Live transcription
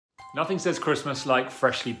Nothing says Christmas like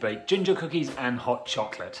freshly baked ginger cookies and hot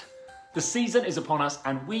chocolate. The season is upon us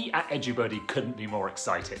and we at EduBirdie couldn't be more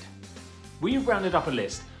excited. We've rounded up a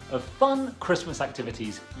list of fun Christmas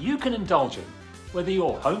activities you can indulge in, whether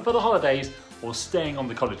you're home for the holidays or staying on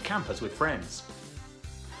the college campus with friends.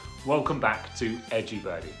 Welcome back to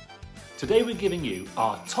EduBirdie. Today we're giving you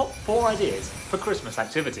our top 4 ideas for Christmas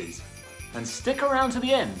activities. And stick around to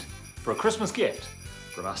the end for a Christmas gift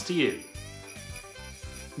from us to you.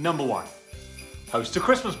 Number 1. Host a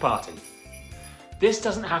Christmas party. This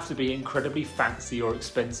doesn't have to be incredibly fancy or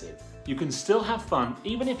expensive. You can still have fun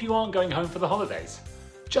even if you aren't going home for the holidays.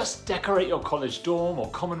 Just decorate your college dorm or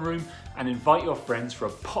common room and invite your friends for a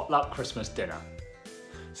potluck Christmas dinner.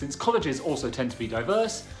 Since colleges also tend to be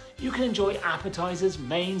diverse, you can enjoy appetizers,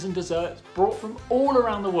 mains and desserts brought from all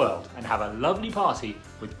around the world and have a lovely party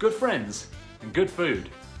with good friends and good food.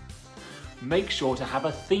 Make sure to have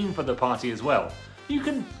a theme for the party as well. You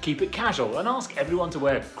can keep it casual and ask everyone to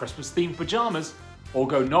wear Christmas-themed pajamas, or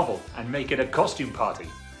go novel and make it a costume party.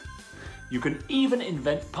 You can even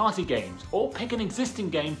invent party games or pick an existing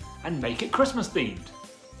game and make it Christmas-themed.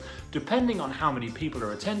 Depending on how many people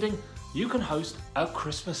are attending, you can host a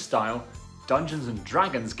Christmas-style Dungeons and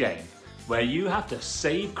Dragons game where you have to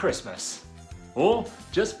save Christmas. Or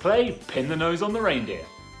just play Pin the Nose on the Reindeer.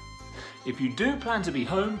 If you do plan to be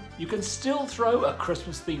home, you can still throw a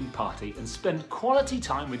Christmas-themed party and spend quality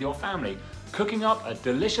time with your family, cooking up a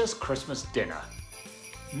delicious Christmas dinner.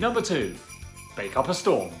 Number 2. Bake up a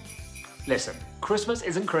storm. Listen, Christmas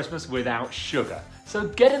isn't Christmas without sugar, so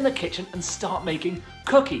get in the kitchen and start making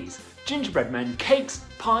cookies, gingerbread men, cakes,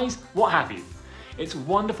 pies, what have you. It's a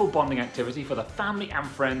wonderful bonding activity for the family and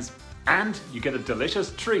friends, and you get a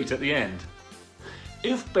delicious treat at the end.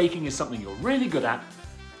 If baking is something you're really good at,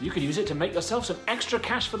 you can use it to make yourself some extra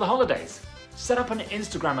cash for the holidays. Set up an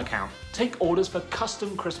Instagram account, take orders for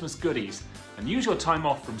custom Christmas goodies, and use your time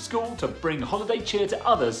off from school to bring holiday cheer to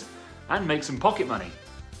others and make some pocket money.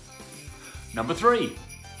 Number 3.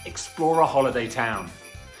 Explore a holiday town.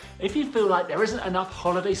 If you feel like there isn't enough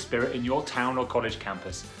holiday spirit in your town or college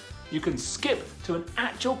campus, you can skip to an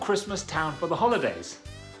actual Christmas town for the holidays.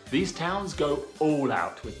 These towns go all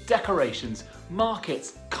out with decorations,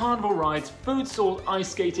 markets, carnival rides, food stalls, ice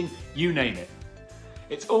skating, you name it.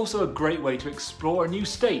 It's also a great way to explore a new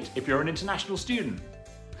state if you're an international student.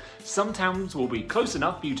 Some towns will be close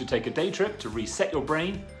enough for you to take a day trip to reset your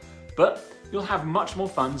brain, but you'll have much more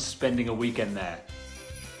fun spending a weekend there.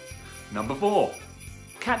 Number 4.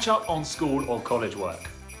 Catch up on school or college work.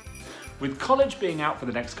 With college being out for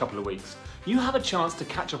the next couple of weeks, you have a chance to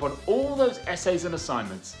catch up on all those essays and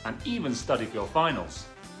assignments and even study for your finals.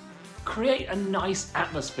 Create a nice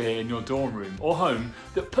atmosphere in your dorm room or home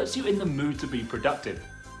that puts you in the mood to be productive.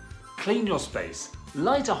 Clean your space,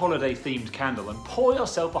 light a holiday-themed candle and pour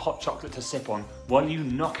yourself a hot chocolate to sip on while you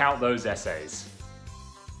knock out those essays.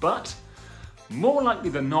 But more likely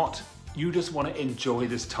than not, you just want to enjoy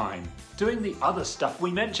this time doing the other stuff we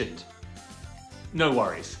mentioned. No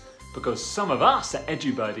worries, because some of us at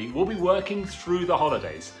EduBirdie will be working through the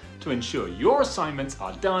holidays to ensure your assignments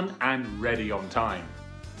are done and ready on time.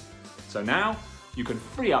 So now you can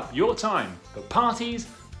free up your time for parties,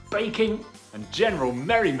 baking and general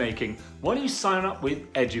merrymaking while you sign up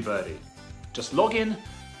with EduBirdie. Just log in,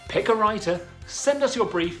 pick a writer, send us your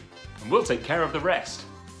brief and we'll take care of the rest.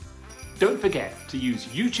 Don't forget to use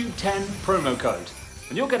YouTube10 promo code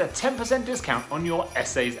and you'll get a 10% discount on your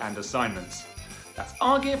essays and assignments. That's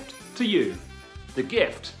our gift to you, the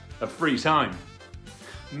gift of free time.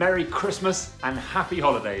 Merry Christmas and happy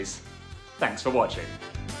holidays. Thanks for watching.